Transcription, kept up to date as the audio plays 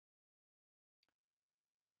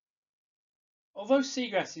Although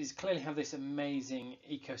seagrasses clearly have this amazing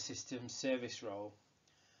ecosystem service role,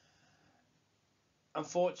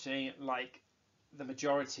 unfortunately, like the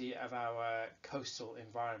majority of our coastal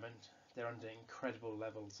environment, they're under incredible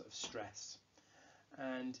levels of stress.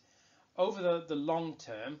 And over the long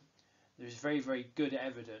term, there's very, very good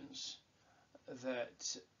evidence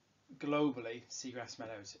that globally seagrass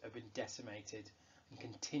meadows have been decimated and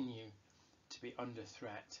continue to be under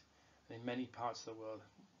threat. And in many parts of the world,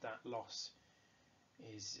 that loss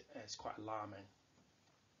is quite alarming.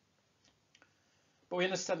 But we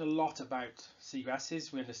understand a lot about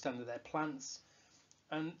seagrasses. We understand that they're plants,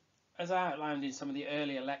 and as I outlined in some of the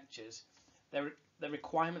earlier lectures, their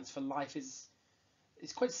requirements for life is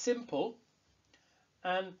quite simple,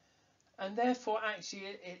 and therefore actually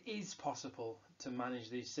it is possible to manage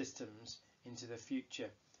these systems into the future.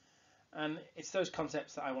 And it's those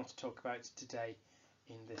concepts that I want to talk about today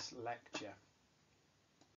in this lecture.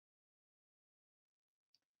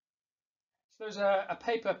 So there's a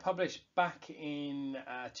paper published back in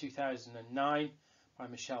 2009 by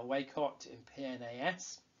Michelle Waycott in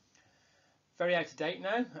PNAS. Very out of date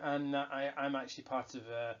now, and I'm actually part of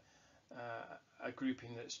a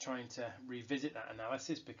grouping that's trying to revisit that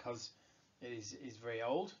analysis because it is very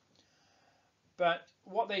old. But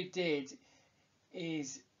what they did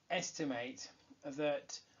is estimate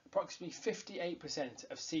that approximately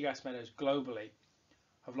 58% of seagrass meadows globally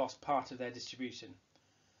have lost part of their distribution.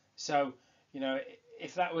 So, you know,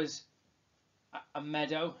 if that was a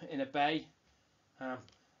meadow in a bay,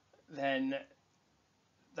 then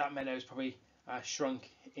that meadow is probably shrunk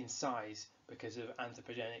in size because of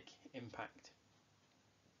anthropogenic impact.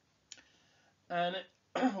 And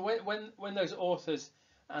when those authors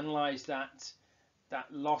analysed that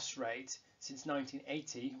loss rate since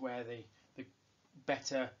 1980, where the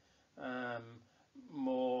better,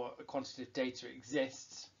 more quantitative data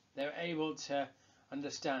exists, they're able to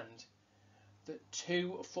understand that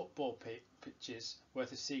 2 football pitches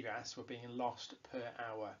worth of seagrass were being lost per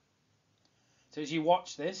hour. So as you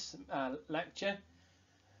watch this lecture,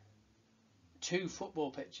 2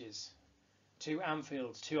 football pitches, 2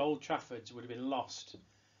 Anfields, 2 Old Traffords would have been lost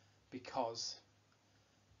because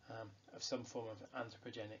of some form of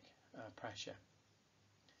anthropogenic pressure.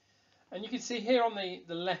 And you can see here on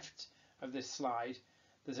the left of this slide,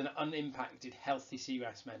 there's an unimpacted healthy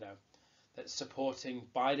seagrass meadow that's supporting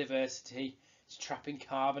biodiversity. It's trapping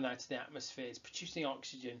carbon out of the atmosphere, it's producing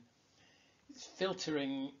oxygen, it's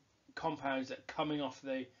filtering compounds that are coming off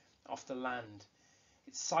the land,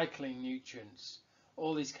 it's cycling nutrients.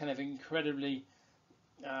 All these kind of incredibly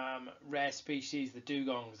rare species, the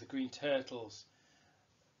dugongs, the green turtles,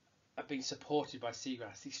 are being supported by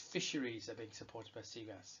seagrass. These fisheries are being supported by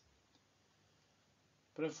seagrass.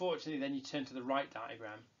 But unfortunately, then you turn to the right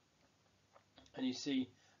diagram and you see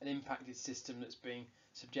an impacted system that's being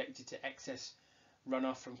subjected to excess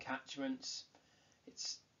runoff from catchments.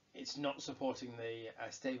 It's not supporting the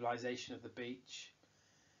stabilisation of the beach.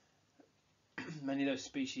 Many of those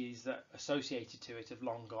species that are associated to it have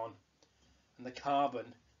long gone, and the carbon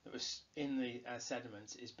that was in the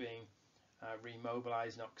sediments is being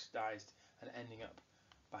remobilised and oxidised and ending up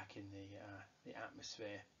back in the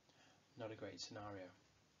atmosphere. Not a great scenario.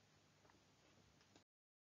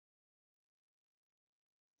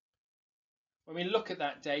 When we look at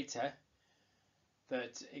that data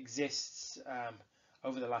that exists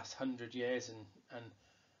over the last 100 years and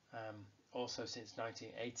also since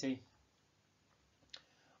 1980,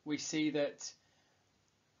 we see that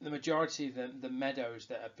the majority of the meadows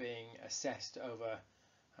that are being assessed over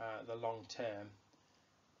the long term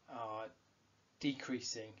are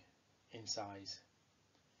decreasing in size,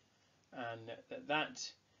 and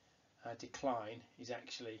that decline is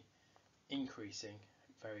actually increasing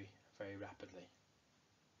very, very rapidly.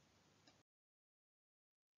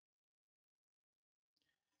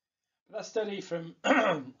 But that study from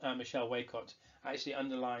Michelle Waycott actually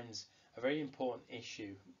underlines a very important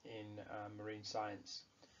issue in marine science,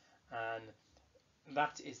 and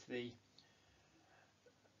that is the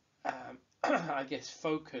I guess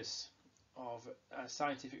focus of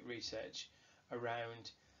scientific research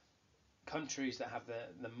around countries that have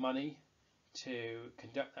the money to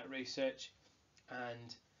conduct that research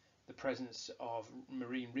and the presence of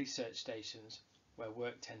marine research stations where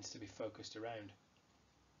work tends to be focused around.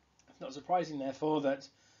 It's not surprising therefore that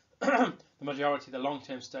the majority of the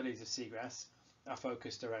long-term studies of seagrass are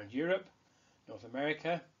focused around Europe, North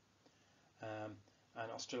America,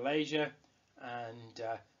 and Australasia and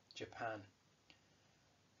Japan.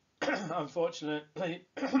 Unfortunately,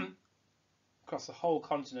 across the whole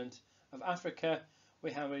continent of Africa,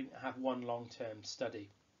 we have one long-term study.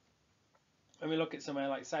 When we look at somewhere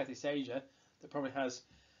like Southeast Asia, that probably has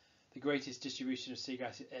the greatest distribution of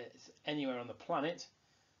seagrass anywhere on the planet,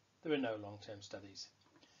 there are no long-term studies.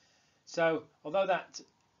 So although that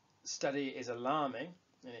study is alarming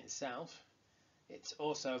in itself, it's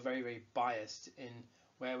also very, very biased in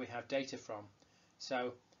where we have data from.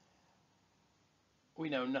 So we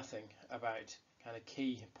know nothing about kind of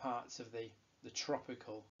key parts of the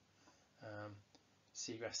tropical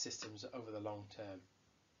seagrass systems over the long term.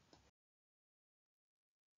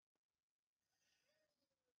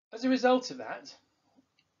 As a result of that,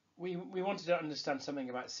 we wanted to understand something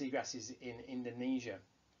about seagrasses in Indonesia.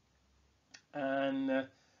 And as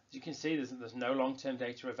you can see, there's no long-term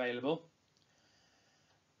data available.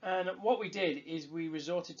 And what we did is we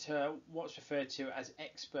resorted to what's referred to as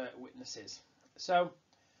expert witnesses. So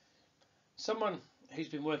someone who's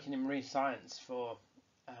been working in marine science for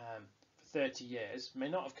 30 years may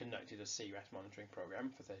not have conducted a seagrass monitoring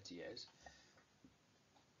program for 30 years.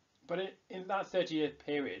 But in that 30-year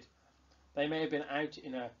period, they may have been out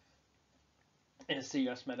in a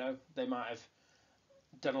seagrass meadow. They might have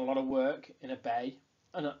done a lot of work in a bay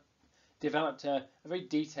and developed a very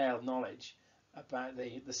detailed knowledge about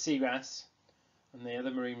the seagrass and the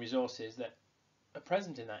other marine resources that are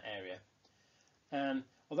present in that area. And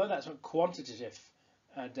although that's not quantitative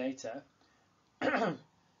data,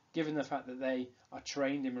 given the fact that they are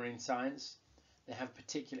trained in marine science, they have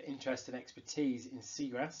particular interest and expertise in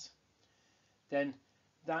seagrass, then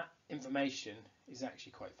that information is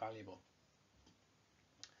actually quite valuable.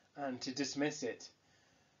 And to dismiss it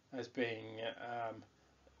as being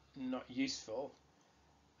not useful,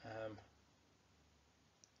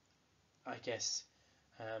 I guess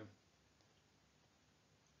I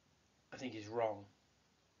think is wrong.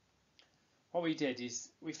 What we did is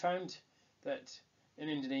we found that in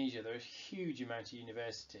Indonesia there are a huge amount of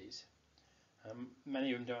universities.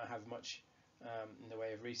 Many of them don't have much in the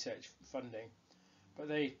way of research funding, but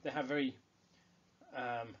they have very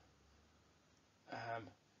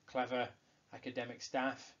clever academic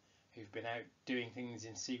staff who've been out doing things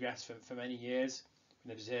in seagrass for many years,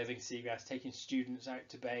 been observing seagrass, taking students out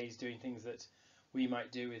to bays, doing things that we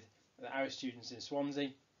might do with our students in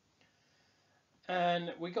Swansea.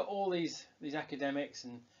 And we got all these academics,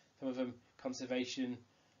 and some of them conservation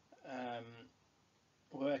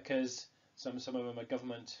workers, some of them are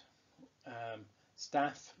government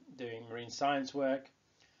staff doing marine science work,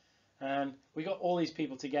 and we got all these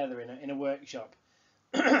people together in a workshop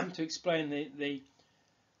to explain the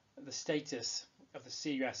status of the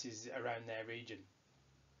seagrasses around their region.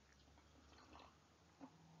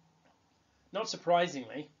 Not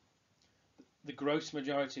surprisingly, the gross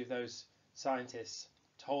majority of those scientists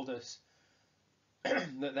told us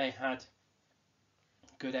that they had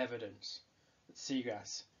good evidence that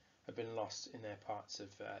seagrass had been lost in their parts of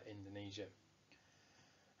Indonesia.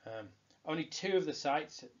 Only 2 of the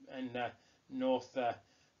sites in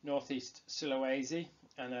northeast Sulawesi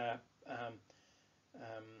and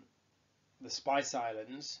the Spice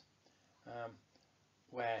Islands,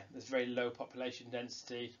 where there's very low population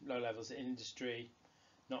density, low levels of industry,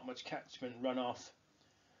 not much catchment runoff,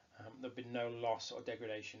 there have been no loss or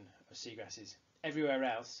degradation of seagrasses. Everywhere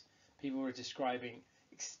else, people were describing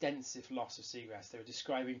extensive loss of seagrass. They were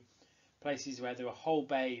describing places where there were whole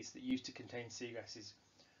bays that used to contain seagrasses,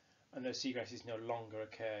 and those seagrasses no longer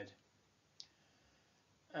occurred.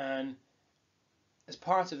 And as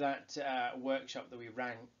part of that workshop that we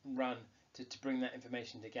run to bring that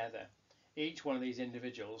information together, each one of these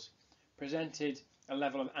individuals presented a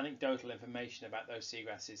level of anecdotal information about those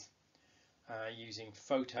seagrasses, using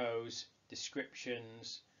photos,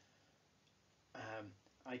 descriptions,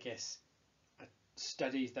 I guess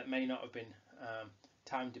studies that may not have been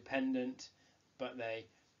time dependent, but they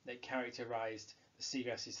characterized the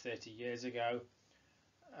seagrasses 30 years ago,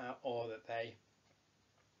 or that they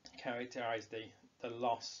characterized the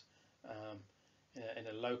loss in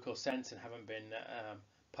a local sense and haven't been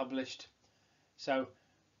published. So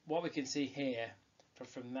what we can see here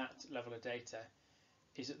from that level of data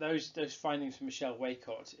is that those findings from Michelle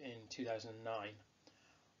Waycott in 2009,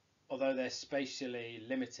 although they're spatially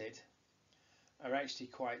limited, are actually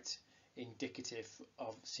quite indicative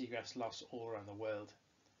of seagrass loss all around the world.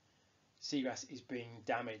 Seagrass is being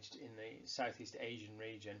damaged in the Southeast Asian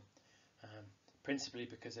region, principally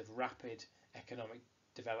because of rapid economic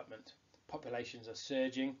development. Populations are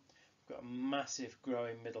surging. We've got a massive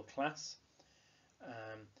growing middle class.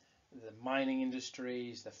 The mining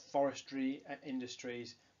industries, the forestry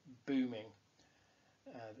industries booming.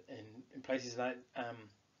 In places like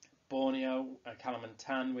Borneo,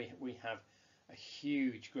 Kalimantan, we have a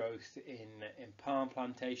huge growth in palm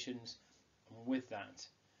plantations, and with that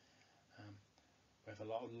we have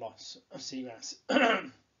a lot of loss of seagrass.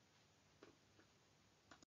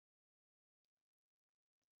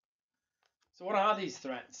 So what are these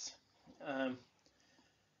threats?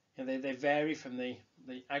 They vary from the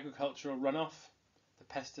agricultural runoff, the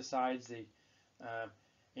pesticides, the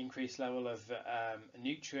increased level of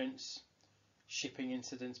nutrients, shipping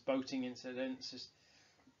incidents, boating incidents,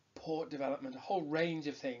 port development, a whole range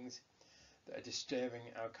of things that are disturbing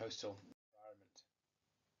our coastal environment.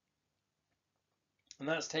 And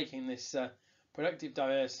that's taking this productive,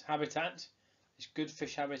 diverse habitat, this good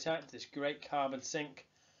fish habitat, this great carbon sink,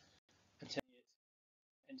 and turning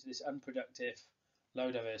it into this unproductive,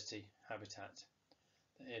 low diversity habitat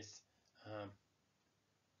that is of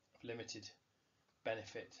limited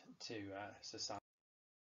benefit to society.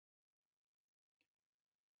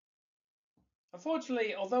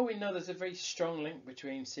 Unfortunately, although we know there's a very strong link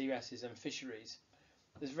between seagrasses and fisheries,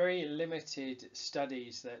 there's very limited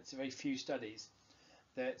studies, very few studies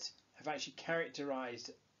that have actually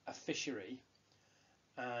characterised a fishery,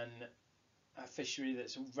 and a fishery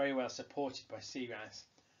that's very well supported by seagrass,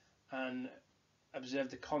 and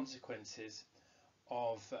observed the consequences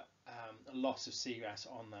of loss of seagrass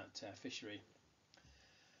on that fishery.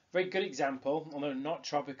 A very good example, although not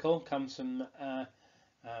tropical, comes from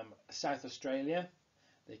South Australia,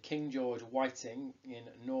 the King George whiting in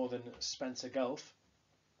northern Spencer Gulf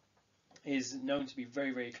is known to be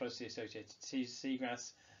very, very closely associated to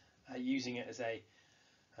seagrass, using it as a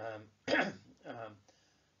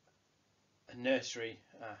nursery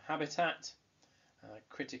habitat,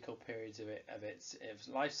 critical periods of its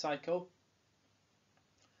life cycle.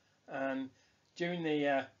 And during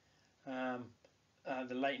the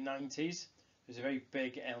late 90s, there was a very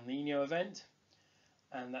big El Nino event,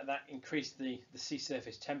 and that increased the sea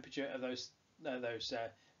surface temperature of those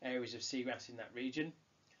areas of seagrass in that region.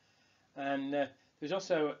 And there was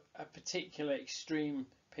also a particular extreme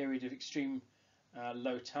period of extreme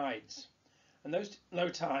low tides, and those low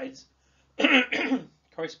tides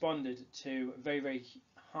corresponded to very, very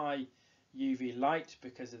high UV light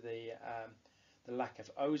because of the lack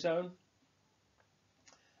of ozone.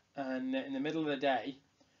 And in the middle of the day,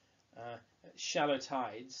 shallow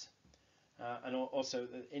tides, and also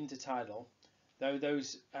the intertidal, though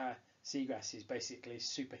those seagrasses basically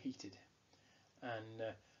superheated,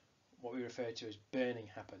 and what we refer to as burning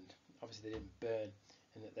happened. Obviously, they didn't burn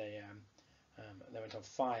in that they went on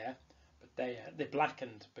fire, but they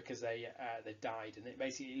blackened because they died, and it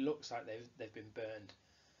basically looks like they've been burned.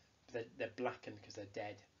 But they're blackened because they're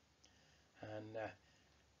dead. And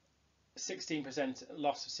 16%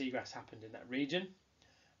 loss of seagrass happened in that region,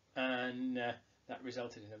 and that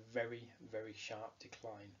resulted in a very, very sharp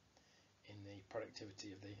decline in the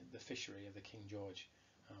productivity of the fishery of the King George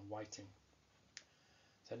whiting.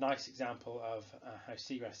 So a nice example of how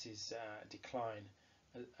seagrasses decline,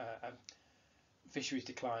 fisheries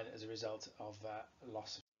decline as a result of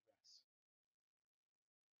loss of seagrass.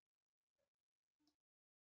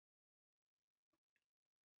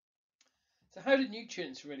 So how did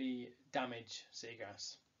nutrients really damage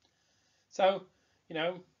seagrass? So,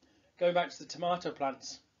 going back to the tomato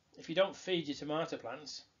plants, if you don't feed your tomato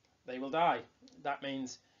plants, they will die. That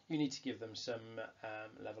means you need to give them some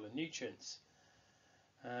level of nutrients.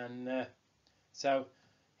 And so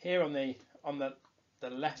here on the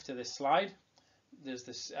left of this slide, there's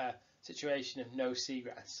this situation of no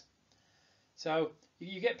seagrass. So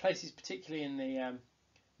you get places, particularly in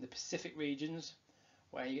the Pacific regions,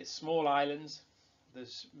 where you get small islands.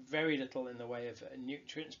 There's very little in the way of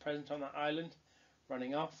nutrients present on that island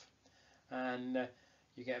running off, and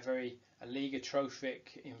you get a very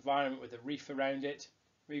oligotrophic environment with a reef around it,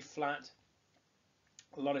 reef flat,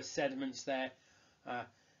 a lot of sediments there,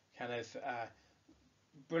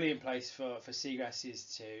 brilliant place for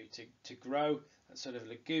seagrasses to grow. That sort of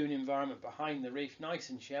lagoon environment behind the reef, nice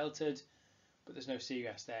and sheltered, but there's no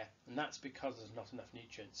seagrass there, and that's because there's not enough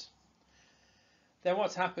nutrients. Then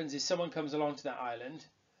what happens is someone comes along to that island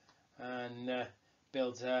and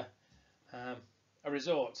builds a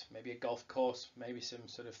resort, maybe a golf course, maybe some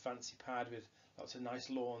sort of fancy pad with lots of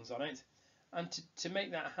nice lawns on it. And to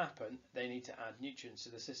make that happen, they need to add nutrients to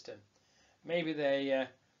the system. Maybe they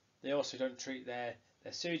also don't treat their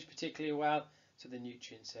sewage particularly well, so the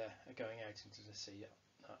nutrients are going out into the sea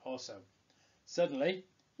also. Suddenly,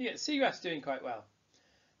 you get seagrass doing quite well,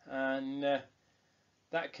 and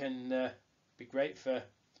that can be great for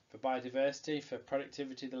biodiversity, for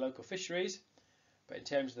productivity of the local fisheries. But in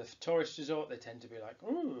terms of the tourist resort, they tend to be like,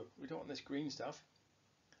 oh, we don't want this green stuff.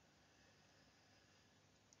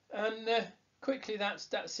 And quickly that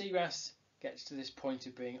seagrass gets to this point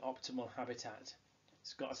of being optimal habitat.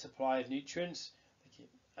 It's got a supply of nutrients,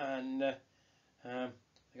 and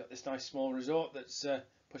They've got this nice small resort that's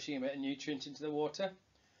pushing a bit of nutrient into the water.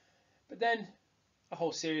 But then a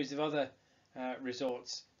whole series of other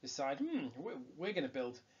resorts decide, we're going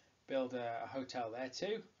to build a hotel there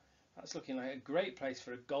too. That's looking like a great place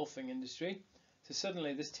for a golfing industry. So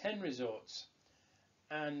suddenly there's 10 resorts,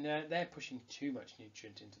 and they're pushing too much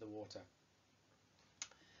nutrient into the water.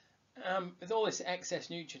 With all this excess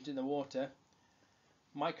nutrient in the water,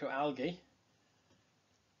 microalgae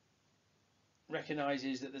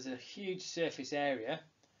recognises that there's a huge surface area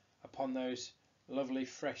upon those lovely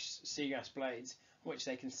fresh seagrass blades on which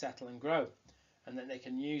they can settle and grow, and then they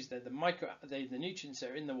can use the nutrients that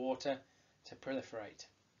are in the water to proliferate.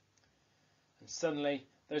 And suddenly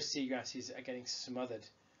those seagrasses are getting smothered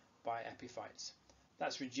by epiphytes.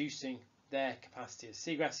 That's reducing their capacity as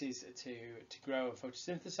seagrasses to grow and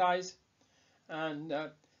photosynthesize, and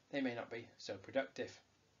they may not be so productive.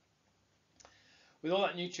 With all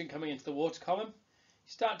that nutrient coming into the water column,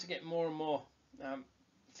 you start to get more and more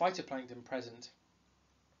phytoplankton present,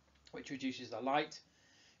 which reduces the light.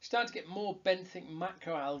 You start to get more benthic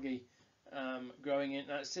macroalgae growing in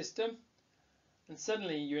that system, and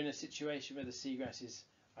suddenly you're in a situation where the seagrasses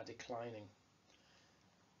are declining.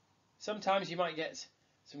 Sometimes you might get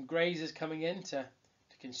some grazers coming in to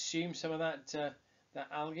consume some of that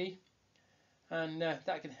algae, and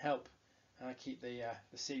that can help keep the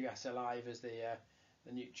seagrass alive as the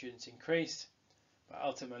nutrients increase. But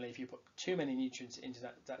ultimately, if you put too many nutrients into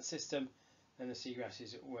that system, then the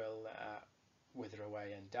seagrasses will wither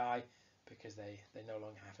away and die because they no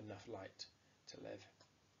longer have enough light to live.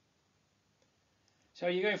 So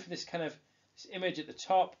you're going from this kind of this image at the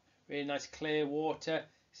top, really nice clear water,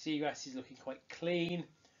 seagrasses looking quite clean,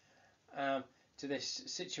 to this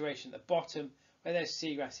situation at the bottom where those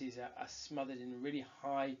seagrasses are smothered in really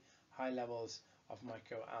high levels of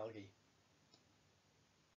microalgae.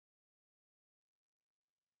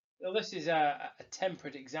 Well, this is a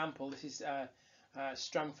temperate example. This is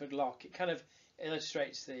Strangford Lough. It kind of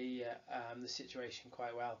illustrates the situation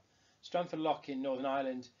quite well. Strangford Lough in Northern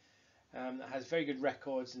Ireland has very good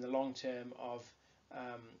records in the long term of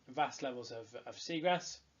vast levels of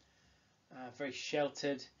seagrass, very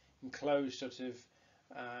sheltered, enclosed sort of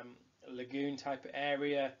lagoon type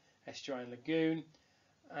area, estuarine lagoon,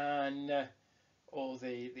 and all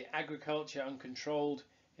the agriculture uncontrolled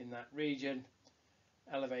in that region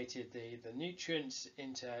elevated the nutrients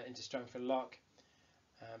into Strangford Lough.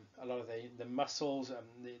 A lot of the mussels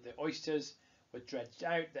and the oysters were dredged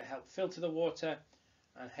out that helped filter the water,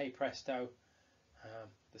 and hey presto,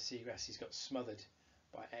 the seagrasses got smothered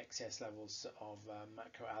by excess levels of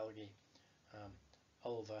macroalgae.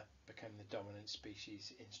 Ulva became the dominant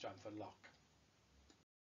species in Strangford Lough.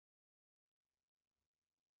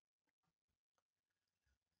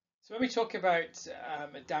 So when we talk about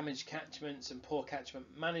damaged catchments and poor catchment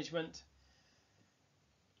management,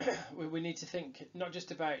 we need to think not just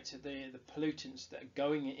about the pollutants that are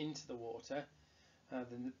going into the water,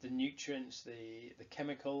 the nutrients, the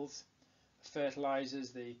chemicals, the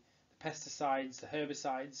fertilizers, the pesticides, the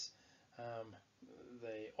herbicides,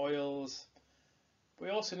 the oils. We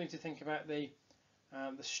also need to think about the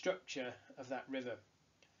structure of that river.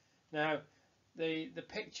 Now, the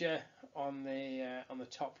picture on the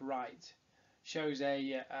top right shows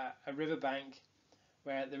a riverbank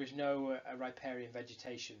where there is no riparian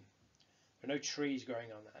vegetation. There are no trees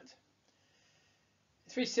growing on that.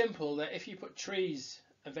 It's very simple that if you put trees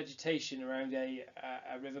and vegetation around a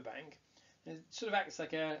riverbank, it sort of acts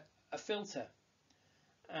like a filter.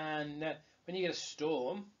 And when you get a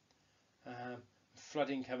storm,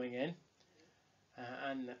 flooding coming in,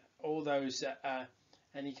 and all those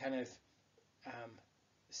any kind of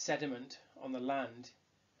sediment on the land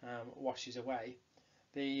washes away,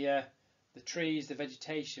 the trees, the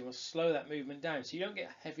vegetation will slow that movement down, so you don't get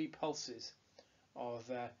heavy pulses of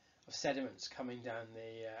sediments coming down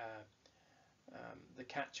the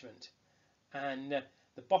catchment. And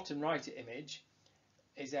the bottom right image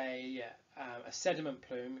is a sediment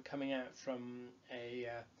plume coming out from a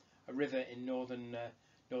river in northern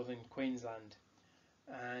Queensland,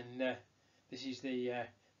 and this is the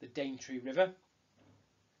Daintree River.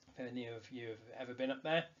 If any of you have ever been up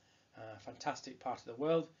there, fantastic part of the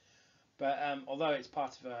world. But although it's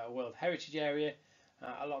part of a World Heritage Area,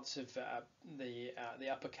 lots of the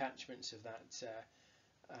upper catchments of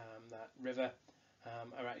that river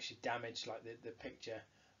are actually damaged, like the picture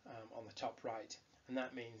on the top right, and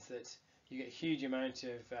that means that you get a huge amount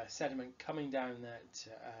of sediment coming down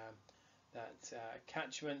that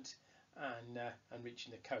catchment and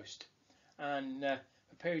reaching the coast, and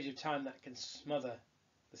for periods of time that can smother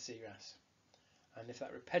the seagrass. And if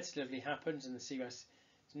that repetitively happens and the seagrass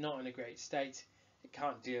it's not in a great state. It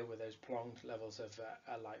can't deal with those prolonged levels of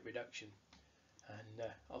light reduction, and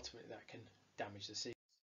ultimately that can damage the seagrass.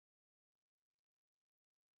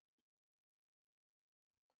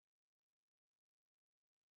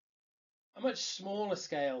 A much smaller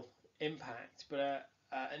scale impact, but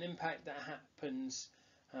an impact that happens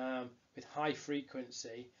with high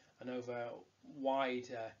frequency and over wide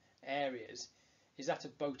areas, is that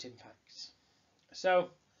of boat impacts. So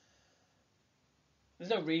there's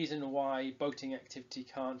no reason why boating activity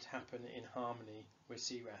can't happen in harmony with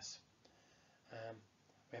seagrass.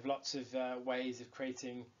 We have lots of ways of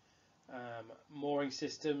creating mooring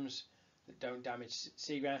systems that don't damage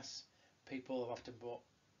seagrass. People have often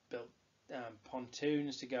built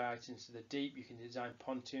pontoons to go out into the deep. You can design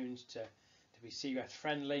pontoons to be seagrass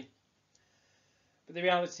friendly. But the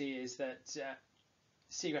reality is that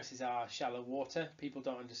seagrasses are shallow water. People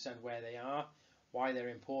don't understand where they are, why they're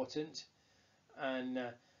important, and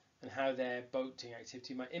how their boating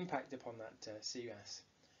activity might impact upon that seagrass.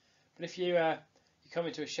 But if you come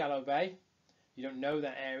into a shallow bay, you don't know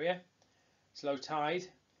that area, it's low tide,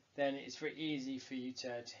 then it's very easy for you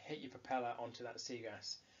to hit your propeller onto that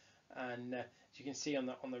seagrass. And as you can see on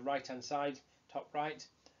the right hand side, top right,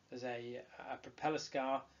 there's a propeller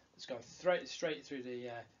scar that's gone straight through the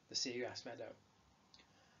seagrass meadow,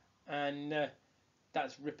 and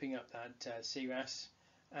that's ripping up that seagrass.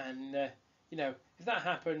 And you know, if that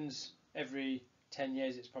happens every 10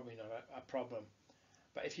 years, it's probably not a problem.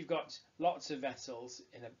 But if you've got lots of vessels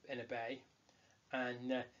in a bay,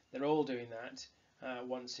 and they're all doing that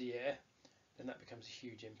once a year, then that becomes a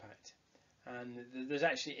huge impact. And there's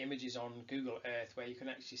actually images on Google Earth where you can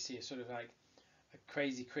actually see a sort of like a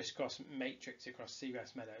crazy crisscross matrix across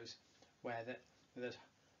seagrass meadows, where there's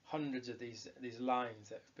hundreds of these lines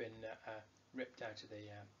that have been ripped out of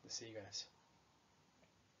the seagrass.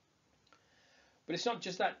 But it's not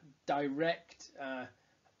just that direct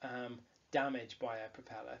damage by a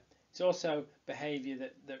propeller. It's also behaviour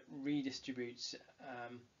that redistributes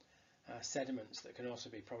sediments that can also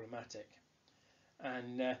be problematic.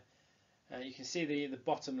 And you can see the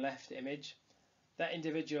bottom left image. That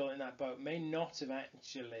individual in that boat may not have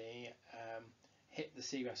actually hit the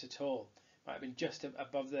seagrass at all. Might have been just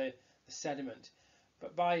above the sediment.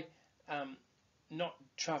 But by not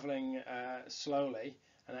travelling slowly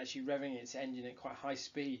and actually revving its engine at quite high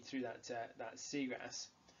speed through that seagrass,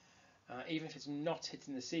 even if it's not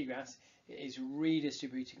hitting the seagrass, it is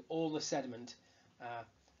redistributing all the sediment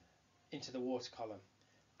into the water column.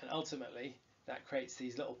 And ultimately, that creates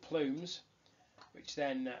these little plumes, which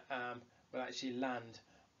then will actually land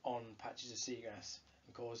on patches of seagrass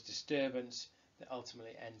and cause disturbance that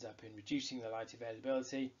ultimately ends up in reducing the light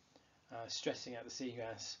availability, stressing out the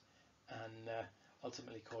seagrass, and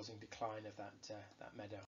ultimately causing decline of that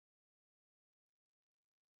meadow.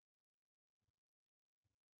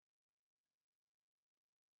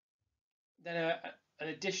 Then an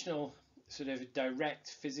additional sort of direct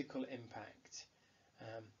physical impact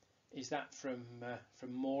is that from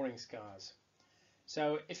mooring scars.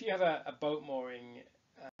 So if you have a boat mooring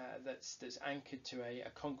that's anchored to a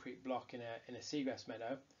concrete block in a seagrass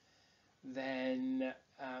meadow, then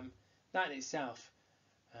that in itself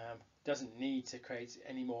doesn't need to create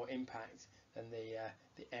any more impact than the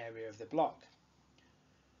area of the block.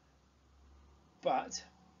 But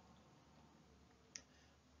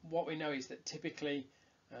what we know is that typically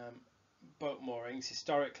boat moorings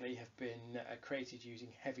historically have been created using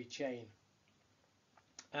heavy chain,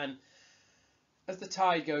 and as the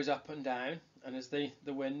tide goes up and down, and as the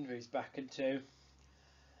wind moves back and to,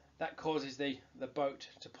 that causes the boat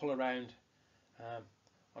to pull around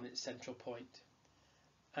on its central point,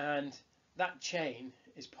 and that chain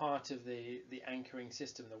is part of the anchoring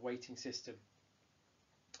system, the weighting system.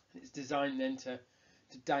 And it's designed then to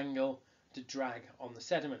dangle, to drag on the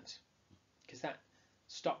sediment, because that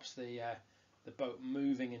stops the boat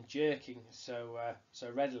moving and jerking so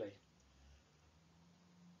readily.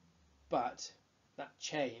 But that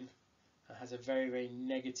chain has a very, very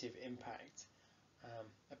negative impact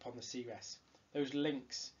upon the seagrass. Those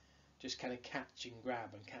links just kind of catch and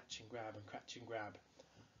grab and catch and grab and catch and grab,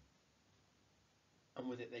 and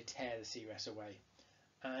with it they tear the seagrass away.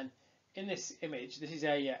 And in this image, this is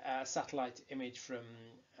a satellite image from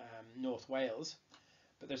North Wales,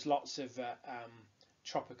 but there's lots of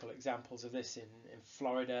tropical examples of this in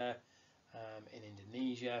Florida, in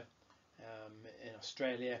Indonesia, in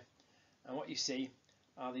Australia. And what you see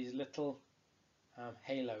are these little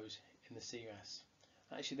halos in the seagrass.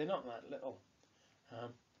 Actually, they're not that little.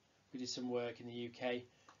 We did some work in the UK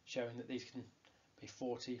showing that these can be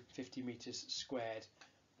 40-50 metres squared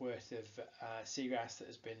worth of seagrass that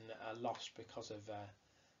has been lost because of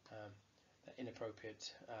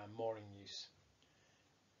inappropriate mooring use.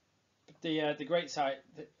 But the great side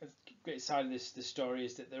of this story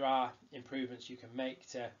is that there are improvements you can make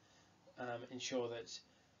to ensure that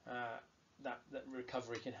that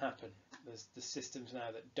recovery can happen. There's the systems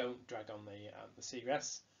now that don't drag on the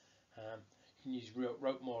seagrass. You can use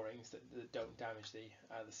rope moorings that don't damage the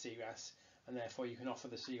seagrass, and therefore you can offer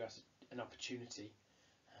the seagrass an opportunity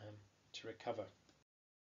to recover.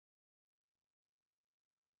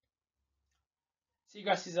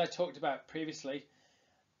 Seagrasses, as I talked about previously,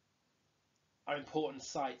 are important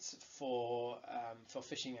sites for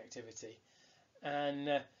fishing activity,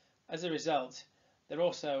 and as a result, they're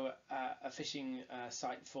also a fishing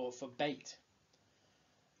site for bait.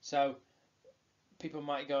 So people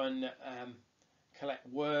might go and collect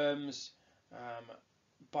worms,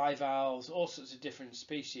 bivalves, all sorts of different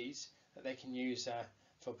species that they can use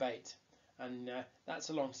for bait, and that's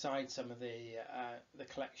alongside some of the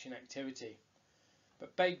collection activity.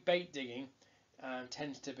 But bait digging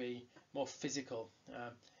tends to be more physical.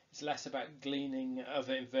 It's less about gleaning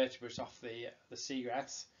other invertebrates off the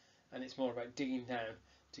seagrass, and it's more about digging down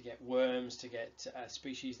to get worms, to get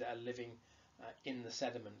species that are living in the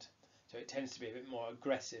sediment. So it tends to be a bit more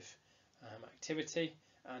aggressive activity,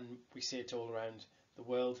 and we see it all around the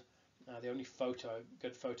world. The only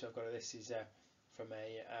good photo I've got of this is from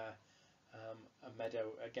a meadow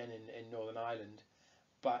again in Northern Ireland,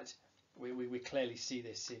 but we clearly see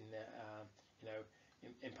this in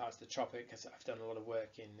parts of the tropics. I've done a lot of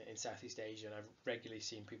work in Southeast Asia, and I've regularly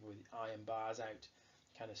seen people with iron bars out,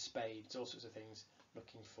 kind of spades, all sorts of things,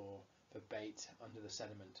 looking for bait under the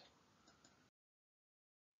sediment.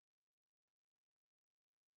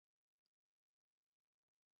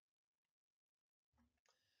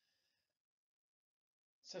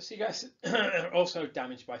 So seagrass are also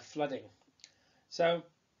damaged by flooding. So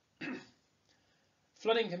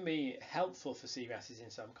flooding can be helpful for seagrasses in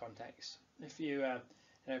some contexts. If you a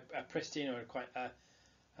pristine or quite a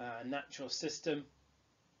natural system,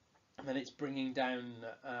 and then it's bringing down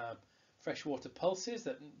freshwater pulses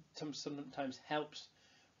that sometimes helps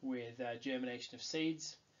with germination of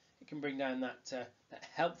seeds. It can bring down that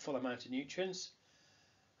helpful amount of nutrients,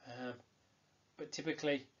 but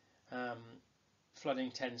typically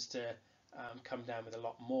flooding tends to come down with a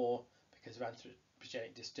lot more because of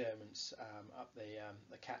anthropogenic disturbance up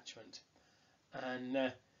the catchment.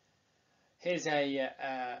 And here's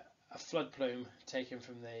a flood plume taken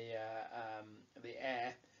from the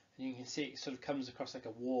air, and you can see it sort of comes across like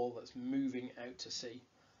a wall that's moving out to sea,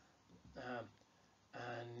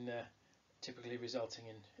 and typically resulting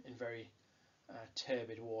in very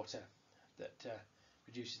turbid water that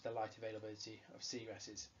reduces the light availability of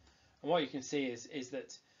seagrasses. And what you can see is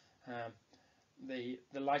that the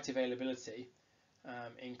light availability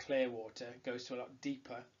in clear water goes to a lot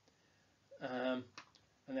deeper, and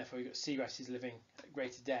therefore you've got seagrasses living at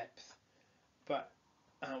greater depth. But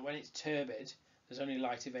when it's turbid, there's only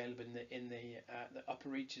light available in the upper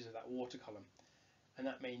reaches of that water column, and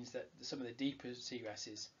that means that some of the deeper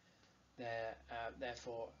seagrasses, they're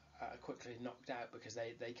therefore quickly knocked out because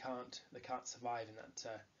they can't survive in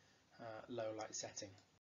that low light setting.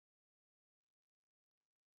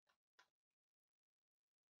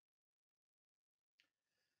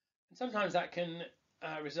 And sometimes that can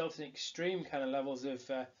result in extreme kind of levels of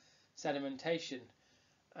sedimentation.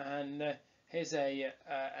 And here's a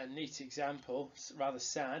neat example, rather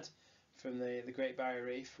sad, from the Great Barrier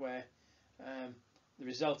Reef, where the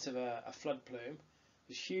result of a flood plume,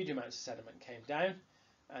 there's huge amounts of sediment came down,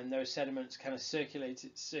 and those sediments kind of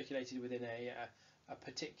circulated within a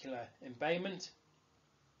particular embayment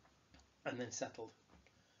and then settled,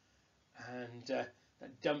 and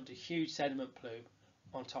that dumped a huge sediment plume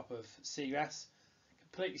on top of seagrass,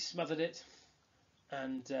 completely smothered it,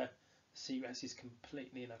 and seagrass is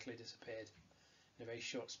completely and utterly disappeared in a very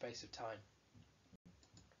short space of time.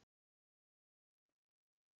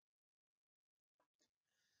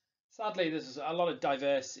 Sadly, there's a lot of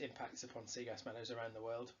diverse impacts upon seagrass meadows around the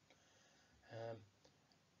world.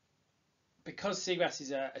 Because seagrass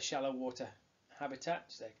is a shallow water habitat,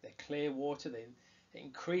 so they're clear water, they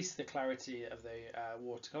increase the clarity of the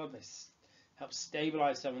water column, they help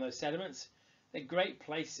stabilise some of those sediments. They're great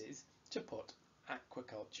places to put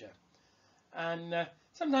aquaculture, and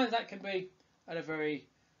sometimes that can be at a very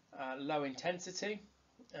low intensity,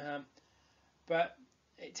 but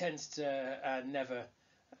it tends to never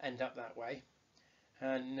end up that way.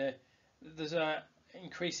 And there's an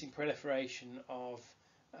increasing proliferation of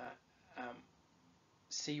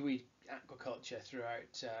seaweed aquaculture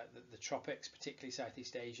throughout the tropics, particularly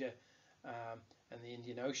Southeast Asia and the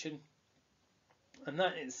Indian Ocean, and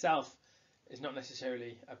that itself is not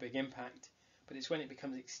necessarily a big impact, but it's when it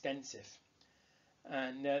becomes extensive.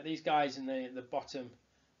 And these guys in the bottom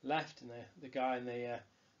left and the guy in the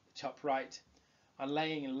top right are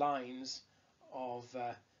laying lines of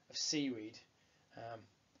seaweed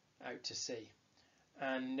out to sea,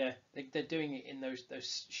 and they're doing it in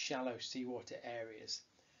those shallow seawater areas.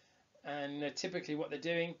 And typically what they're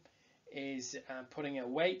doing is putting a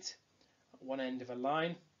weight at one end of a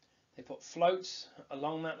line. They put floats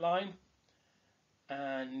along that line,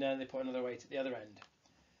 and they put another weight at the other end.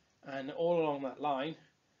 And all along that line,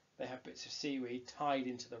 they have bits of seaweed tied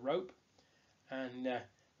into the rope, and that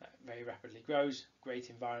very rapidly grows. Great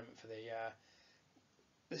environment for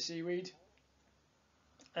the seaweed.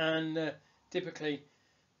 And typically,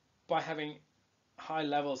 by having high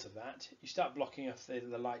levels of that, you start blocking off the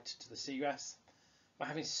light to the seagrass. By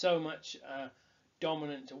having so much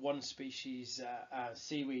dominant one species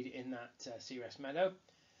seaweed in that seagrass meadow,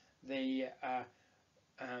 the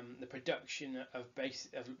production of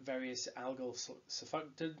various algal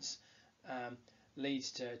surfactants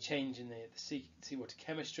leads to a change in the seawater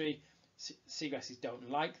chemistry. Seagrasses don't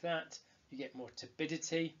like that. You get more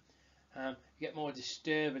turbidity. You get more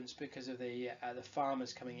disturbance because of the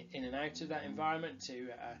farmers coming in and out of that environment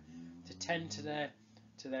to tend to their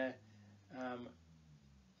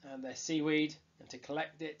seaweed and to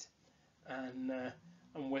collect it, and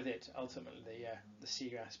with it ultimately the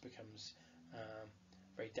seagrass becomes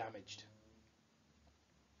very damaged.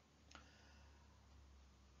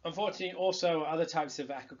 Unfortunately, also other types of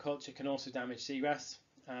aquaculture can also damage seagrass.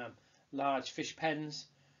 Large fish pens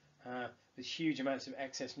with huge amounts of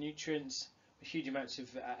excess nutrients, with huge amounts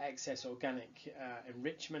of excess organic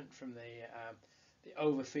enrichment from the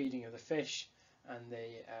overfeeding of the fish and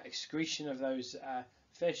the excretion of those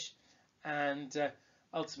fish, and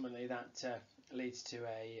ultimately that leads to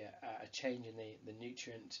a change in the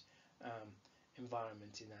nutrient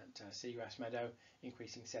environment in that seagrass meadow,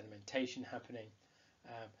 increasing sedimentation happening,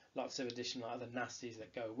 lots of additional other nasties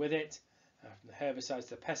that go with it, from the herbicides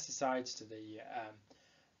to the pesticides to the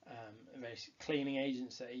various cleaning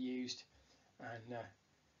agents that are used, and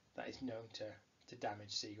that is known to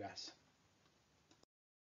damage seagrass.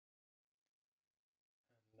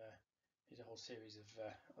 And here's a whole series of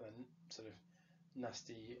other sort of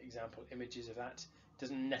nasty example images of that. It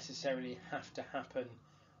doesn't necessarily have to happen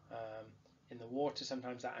in the water.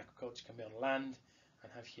 Sometimes that aquaculture can be on land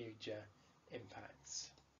and have huge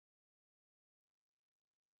impacts.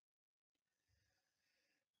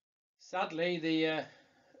 Sadly, the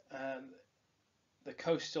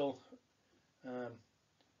coastal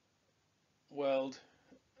world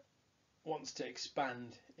wants to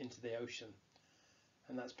expand into the ocean,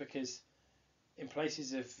 and that's because in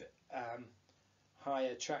places of high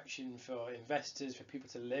attraction for investors, for people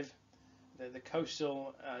to live, the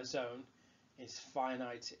coastal zone is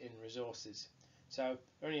finite in resources. So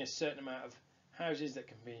only a certain amount of houses that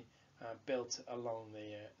can be built along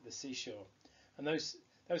the seashore, and those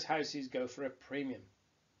houses go for a premium.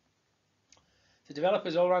 So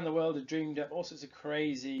developers all around the world have dreamed up all sorts of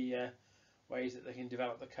crazy ways that they can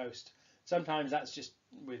develop the coast. Sometimes that's just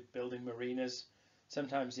with building marinas.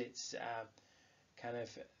 Sometimes it's kind of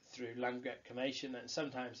through land reclamation, and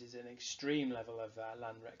sometimes it's an extreme level of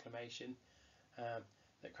land reclamation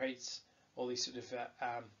that creates all these sort of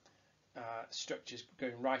structures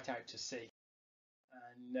going right out to sea.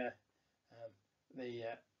 And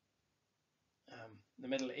the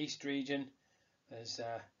Middle East region, there's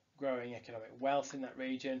growing economic wealth in that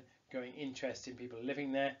region, growing interest in people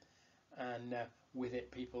living there, and with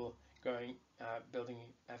it people building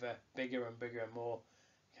ever bigger and bigger and more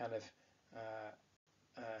kind of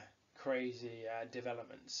crazy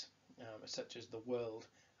developments, such as the World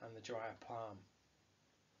and the Dryer Palm.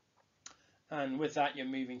 And with that, you're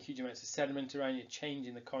moving huge amounts of sediment around, you're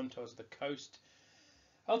changing the contours of the coast.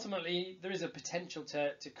 Ultimately, there is a potential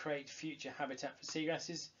to create future habitat for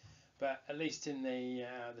seagrasses, but at least in the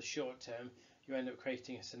short term, you end up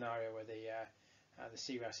creating a scenario where the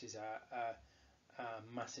seagrasses are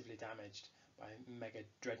massively damaged by mega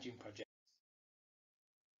dredging projects.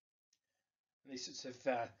 And these sorts of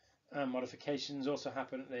modifications also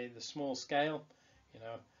happen at the small scale.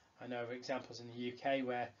 I know of examples in the UK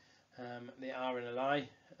where the RNLI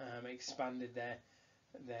expanded their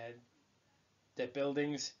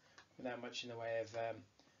buildings without much in the way of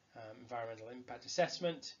environmental impact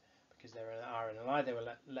assessment, because they were an RNLI. They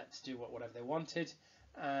were let to do whatever they wanted,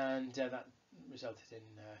 and that resulted in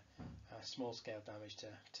small-scale damage to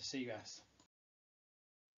seagrass.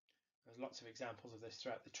 There's lots of examples of this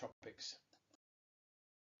throughout the tropics.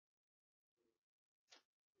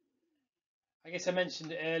 I guess I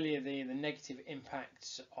mentioned earlier the negative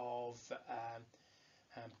impacts of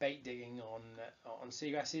bait digging on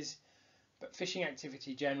seagrasses, but fishing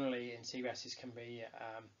activity generally in seagrasses can be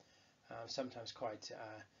sometimes quite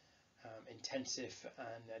intensive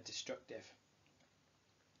and destructive.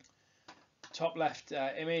 Top left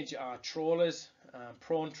image are trawlers,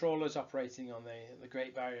 prawn trawlers operating on the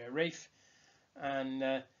Great Barrier Reef, and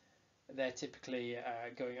they're typically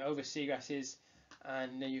going over seagrasses,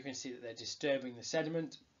 and you can see that they're disturbing the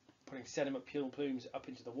sediment, putting sediment plumes up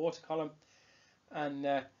into the water column, and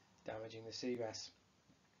damaging the seagrass.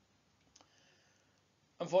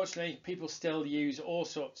 Unfortunately, people still use all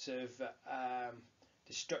sorts of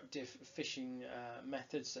destructive fishing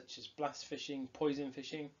methods, such as blast fishing, poison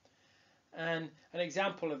fishing. And an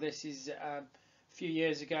example of this is a few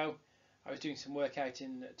years ago, I was doing some work out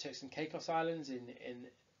in Turks and Caicos Islands in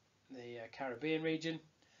the Caribbean region,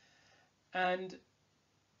 and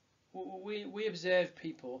we observed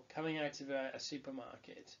people coming out of a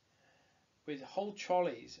supermarket with whole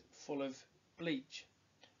trolleys full of bleach.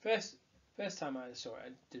 First time I saw it, I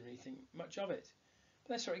didn't really think much of it.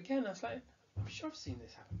 But I saw it again, I was like, I'm sure I've seen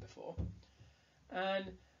this happen before. And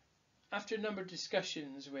after a number of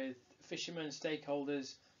discussions with fishermen,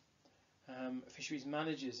 stakeholders, fisheries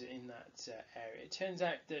managers in that area, it turns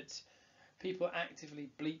out that people actively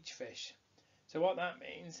bleach fish. So what that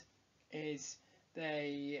means is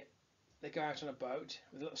they go out on a boat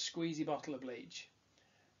with a little squeezy bottle of bleach,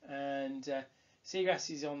 and seagrass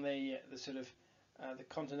is on the sort of the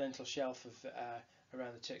continental shelf of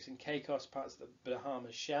around the Turks and Caicos, parts of the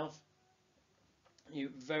Bahamas shelf. You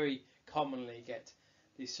very commonly get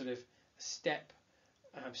these sort of step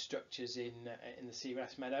structures in the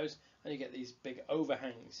seagrass meadows, and you get these big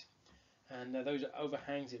overhangs, and those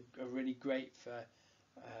overhangs are really great for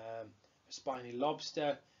spiny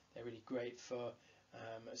lobster. They're really great for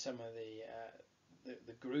some of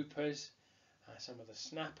the groupers, some of the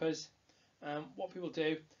snappers. What people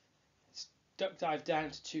do is duck dive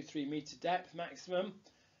down to 2-3 meter depth maximum,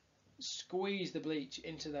 squeeze the bleach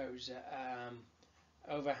into those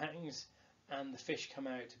overhangs, and the fish come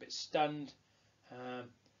out a bit stunned.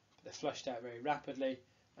 They're flushed out very rapidly,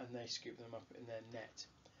 and they scoop them up in their net.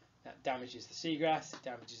 That damages the seagrass, it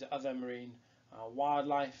damages other marine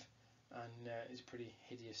wildlife, and is a pretty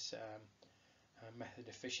hideous method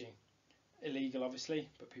of fishing. Illegal, obviously,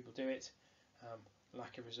 but people do it.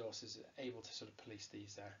 Lack of resources able to sort of police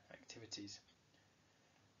these activities.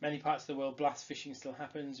 Many parts of the world, blast fishing still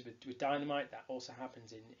happens with dynamite. That also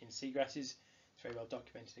happens in seagrasses. It's very well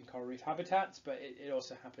documented in coral reef habitats, but it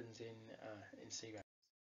also happens in seagrasses.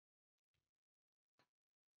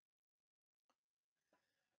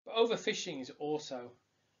 But overfishing is also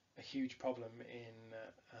a huge problem in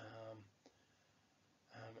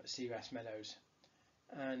seagrass meadows,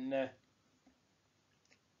 and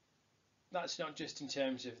that's not just in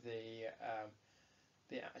terms of the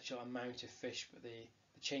actual amount of fish, but the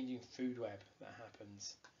changing food web that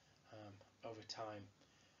happens over time.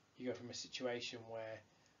 You go from a situation where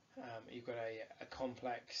you've got a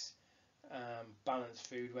complex balanced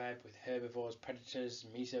food web with herbivores, predators,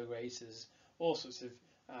 mesograzers, all sorts of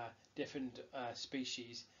different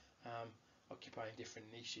species occupying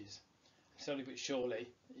different niches. Slowly but surely,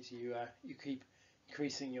 as you keep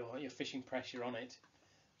increasing your fishing pressure on it,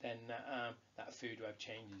 then that food web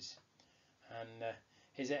changes. And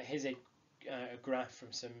here's a graph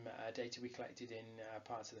from some data we collected in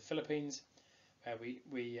parts of the Philippines, where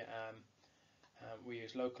we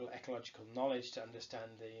use local ecological knowledge to understand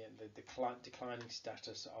the declining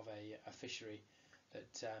status of a fishery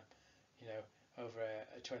that over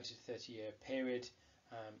a 20 to 30 year period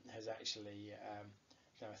has actually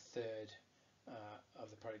now a third of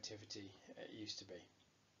the productivity it used to be.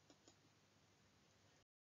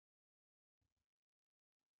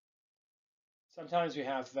 Sometimes we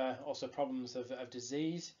have also problems of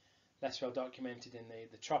disease, less well documented in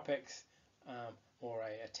the tropics, or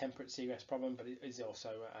a temperate seagrass problem, but it is also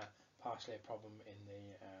partially a problem in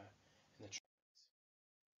the tropics.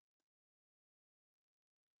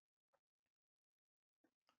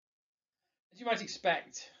 As you might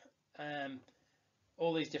expect,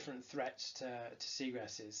 all these different threats to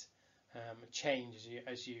seagrasses change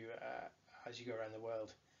as you go around the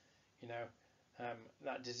world.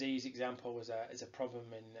 That disease example is a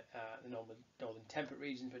problem in the northern temperate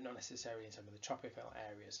regions, but not necessarily in some of the tropical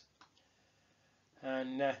areas.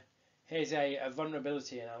 And here's a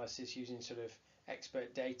vulnerability analysis using sort of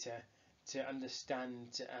expert data to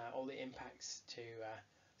understand all the impacts to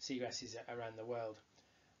seagrasses around the world.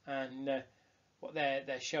 And what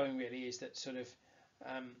they're showing really is that sort of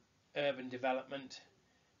urban development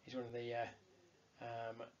is one of the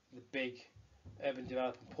big urban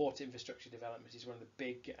development, port infrastructure development is one of the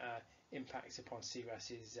big impacts upon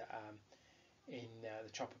seagrasses in the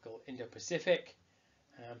tropical Indo-Pacific,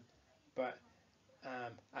 but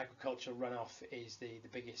agricultural runoff is the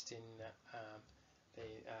biggest in the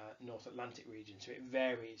North Atlantic region, so it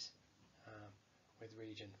varies with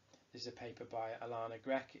region. This is a paper by Alana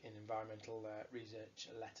Grech in Environmental Research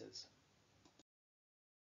Letters.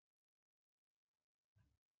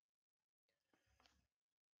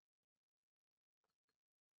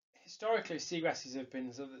 Historically, seagrasses have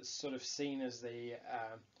been sort of seen as the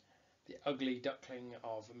ugly duckling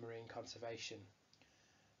of marine conservation,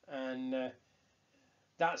 and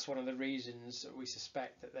that's one of the reasons we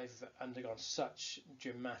suspect that they've undergone such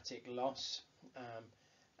dramatic loss,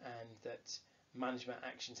 and that management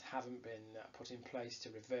actions haven't been put in place to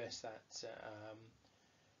reverse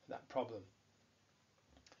that problem.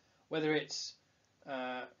 Whether it's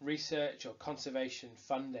research or conservation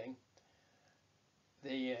funding,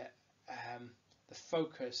 the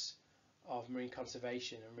focus of marine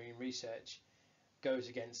conservation and marine research goes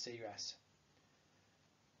against seagrass.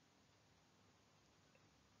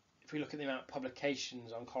 If we look at the amount of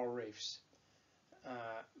publications on coral reefs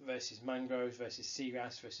versus mangroves versus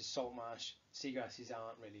seagrass versus salt marsh, seagrasses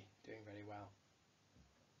aren't really doing very well,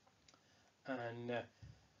 and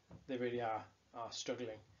they really are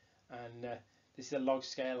struggling. And this is a log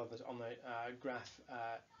scale on the graph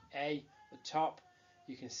A at the top.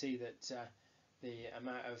 You can see that the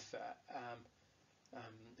amount of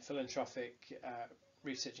philanthropic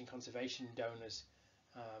research and conservation donors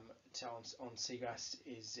on seagrass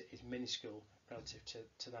is minuscule relative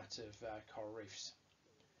to that of coral reefs.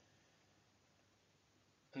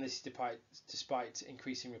 And this is despite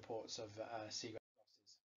increasing reports of seagrass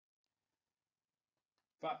losses.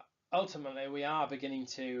 But ultimately, we are beginning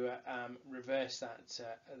to reverse that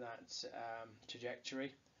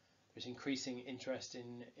trajectory. There's increasing interest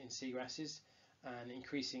in seagrasses and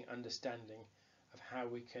increasing understanding of how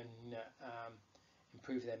we can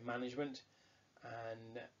improve their management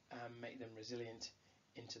and make them resilient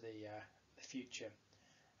into the future.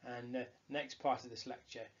 And the next part of this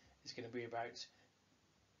lecture is going to be about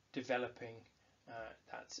developing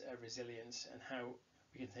that resilience and how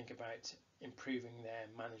we can think about improving their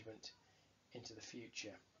management into the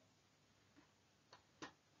future.